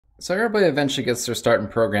So everybody eventually gets their start in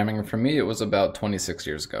programming, and for me it was about 26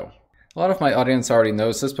 years ago. A lot of my audience already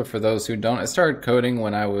knows this, but for those who don't, I started coding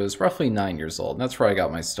when I was roughly 9 years old, and that's where I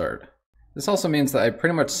got my start. This also means that I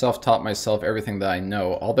pretty much self-taught myself everything that I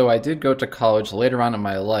know. Although I did go to college later on in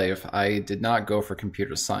my life, I did not go for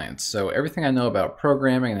computer science. So everything I know about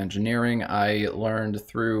programming and engineering, I learned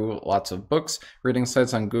through lots of books, reading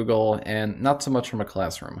sites on Google, and not so much from a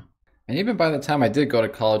classroom. And even by the time I did go to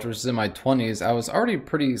college, which was in my 20s, I was already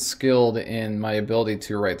pretty skilled in my ability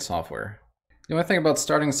to write software. The only thing about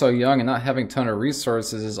starting so young and not having a ton of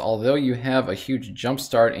resources is although you have a huge jump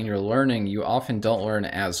start in your learning, you often don't learn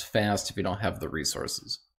as fast if you don't have the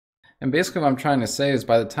resources. And basically what I'm trying to say is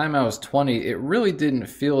by the time I was 20, it really didn't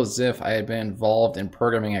feel as if I had been involved in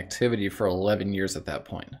programming activity for 11 years at that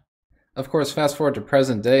point. Of course, fast forward to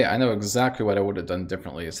present day, I know exactly what I would have done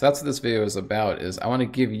differently. So that's what this video is about, is I want to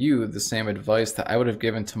give you the same advice that I would have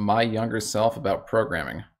given to my younger self about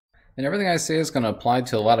programming. And everything I say is going to apply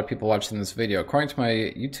to a lot of people watching this video. According to my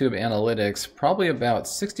YouTube analytics, probably about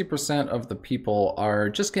 60% of the people are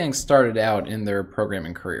just getting started out in their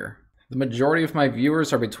programming career. The majority of my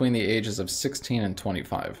viewers are between the ages of 16 and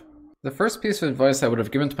 25. The first piece of advice I would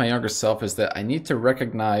have given to my younger self is that I need to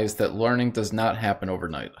recognize that learning does not happen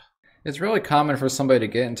overnight. It's really common for somebody to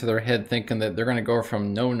get into their head thinking that they're going to go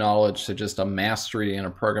from no knowledge to just a mastery in a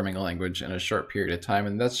programming language in a short period of time,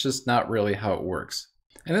 and that's just not really how it works.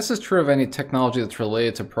 And this is true of any technology that's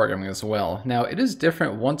related to programming as well. Now, it is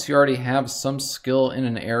different once you already have some skill in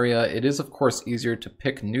an area. It is, of course, easier to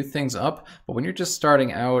pick new things up, but when you're just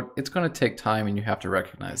starting out, it's going to take time and you have to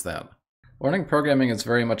recognize that. Learning programming is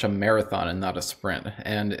very much a marathon and not a sprint,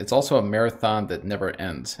 and it's also a marathon that never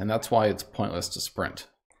ends, and that's why it's pointless to sprint.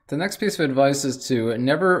 The next piece of advice is to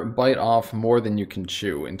never bite off more than you can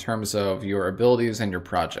chew in terms of your abilities and your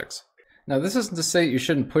projects. Now, this isn't to say you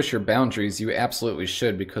shouldn't push your boundaries. You absolutely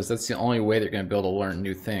should, because that's the only way that you're going to be able to learn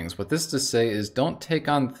new things. What this is to say is don't take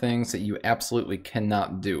on things that you absolutely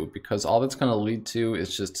cannot do, because all that's going to lead to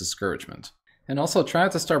is just discouragement. And also try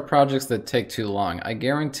not to start projects that take too long. I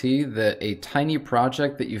guarantee that a tiny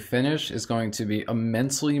project that you finish is going to be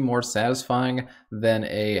immensely more satisfying than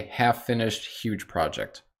a half-finished huge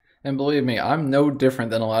project. And believe me, I'm no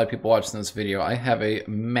different than a lot of people watching this video. I have a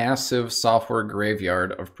massive software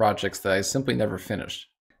graveyard of projects that I simply never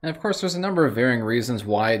finished. And of course, there's a number of varying reasons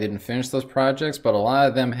why I didn't finish those projects, but a lot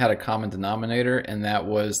of them had a common denominator, and that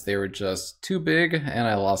was they were just too big and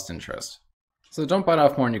I lost interest. So don't bite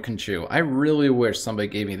off more than you can chew. I really wish somebody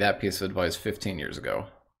gave me that piece of advice 15 years ago.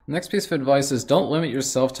 The next piece of advice is don't limit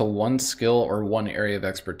yourself to one skill or one area of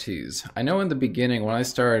expertise. I know in the beginning when I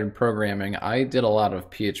started programming, I did a lot of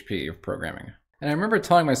PHP programming. And I remember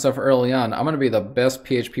telling myself early on, I'm going to be the best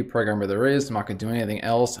PHP programmer there is, I'm not going to do anything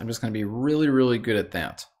else, I'm just going to be really, really good at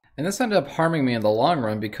that. And this ended up harming me in the long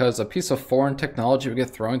run because a piece of foreign technology would get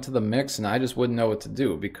thrown into the mix and I just wouldn't know what to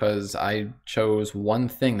do because I chose one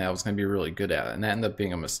thing that I was going to be really good at, and that ended up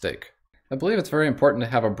being a mistake. I believe it's very important to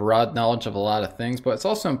have a broad knowledge of a lot of things, but it's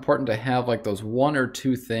also important to have like those one or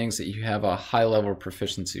two things that you have a high level of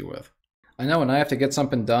proficiency with. I know when I have to get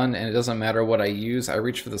something done and it doesn't matter what I use, I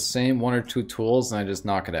reach for the same one or two tools and I just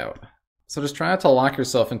knock it out. So just try not to lock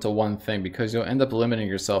yourself into one thing because you'll end up limiting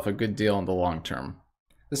yourself a good deal in the long term.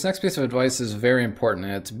 This next piece of advice is very important,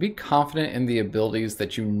 and it's be confident in the abilities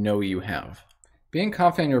that you know you have. Being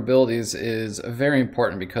confident in your abilities is very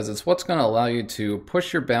important because it's what's going to allow you to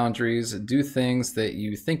push your boundaries, do things that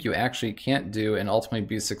you think you actually can't do, and ultimately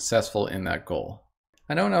be successful in that goal.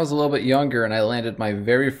 I know when I was a little bit younger and I landed my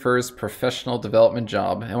very first professional development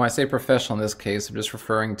job, and when I say professional in this case, I'm just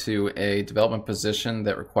referring to a development position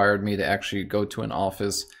that required me to actually go to an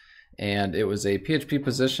office, and it was a PHP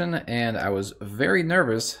position, and I was very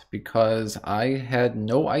nervous because I had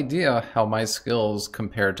no idea how my skills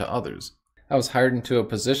compared to others. I was hired into a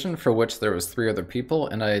position for which there was 3 other people,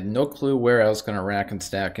 and I had no clue where I was going to rack and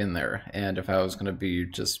stack in there, and if I was going to be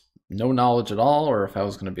just no knowledge at all, or if I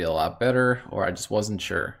was going to be a lot better, or I just wasn't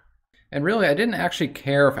sure. And really, I didn't actually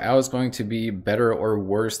care if I was going to be better or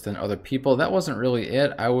worse than other people. That wasn't really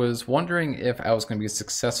it. I was wondering if I was going to be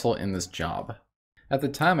successful in this job. At the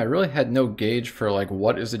time, I really had no gauge for like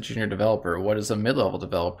what is a junior developer, what is a mid-level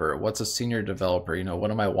developer, what's a senior developer,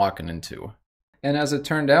 what am I walking into? And as it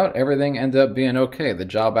turned out, everything ended up being okay. The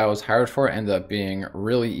job I was hired for ended up being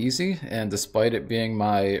really easy, and despite it being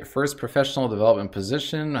my first professional development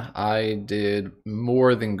position, I did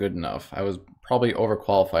more than good enough. I was probably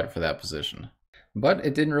overqualified for that position. But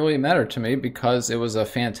it didn't really matter to me because it was a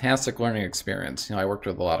fantastic learning experience. I worked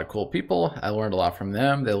with a lot of cool people, I learned a lot from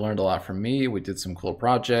them, they learned a lot from me, we did some cool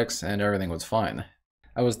projects, and everything was fine.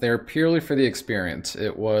 I was there purely for the experience.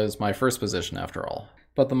 It was my first position after all.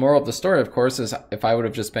 But the moral of the story, of course, is if I would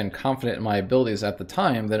have just been confident in my abilities at the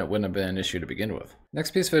time, then it wouldn't have been an issue to begin with.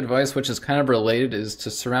 Next piece of advice, which is kind of related, is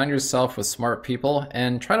to surround yourself with smart people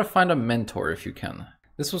and try to find a mentor if you can.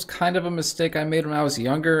 This was kind of a mistake I made when I was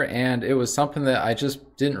younger, and it was something that I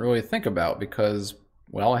just didn't really think about because,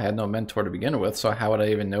 well, I had no mentor to begin with, so how would I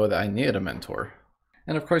even know that I needed a mentor?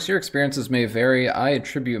 And of course, your experiences may vary. I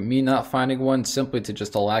attribute me not finding one simply to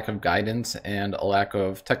just a lack of guidance and a lack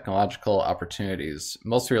of technological opportunities,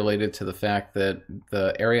 mostly related to the fact that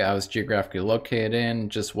the area I was geographically located in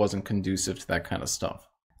just wasn't conducive to that kind of stuff.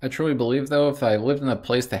 I truly believe, though, if I lived in a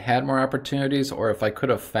place that had more opportunities, or if I could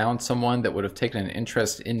have found someone that would have taken an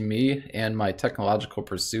interest in me and my technological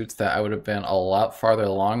pursuits, that I would have been a lot farther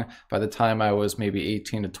along by the time I was maybe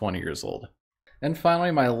 18 to 20 years old. And finally,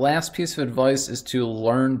 my last piece of advice is to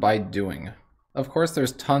learn by doing. Of course,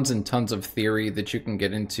 there's tons and tons of theory that you can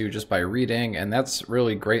get into just by reading, and that's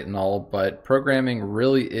really great and all, but programming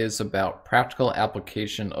really is about practical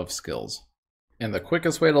application of skills. And the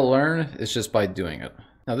quickest way to learn is just by doing it.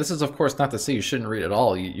 Now, this is of course not to say you shouldn't read at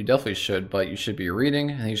all. You definitely should, but you should be reading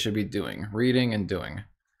and you should be doing. Reading and doing.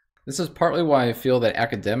 This is partly why I feel that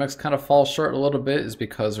academics kind of fall short a little bit, is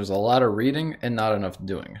because there's a lot of reading and not enough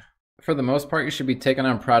doing. For the most part, you should be taking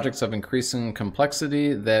on projects of increasing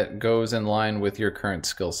complexity that goes in line with your current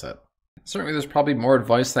skill set. Certainly there's probably more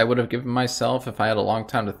advice that I would have given myself if I had a long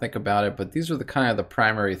time to think about it, but these are the kind of the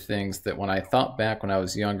primary things that when I thought back when I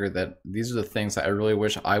was younger, that these are the things that I really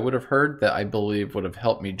wish I would have heard that I believe would have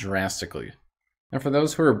helped me drastically. And for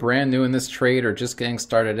those who are brand new in this trade or just getting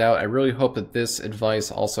started out, I really hope that this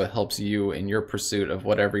advice also helps you in your pursuit of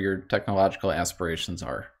whatever your technological aspirations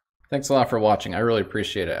are. Thanks a lot for watching. I really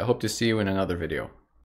appreciate it. I hope to see you in another video.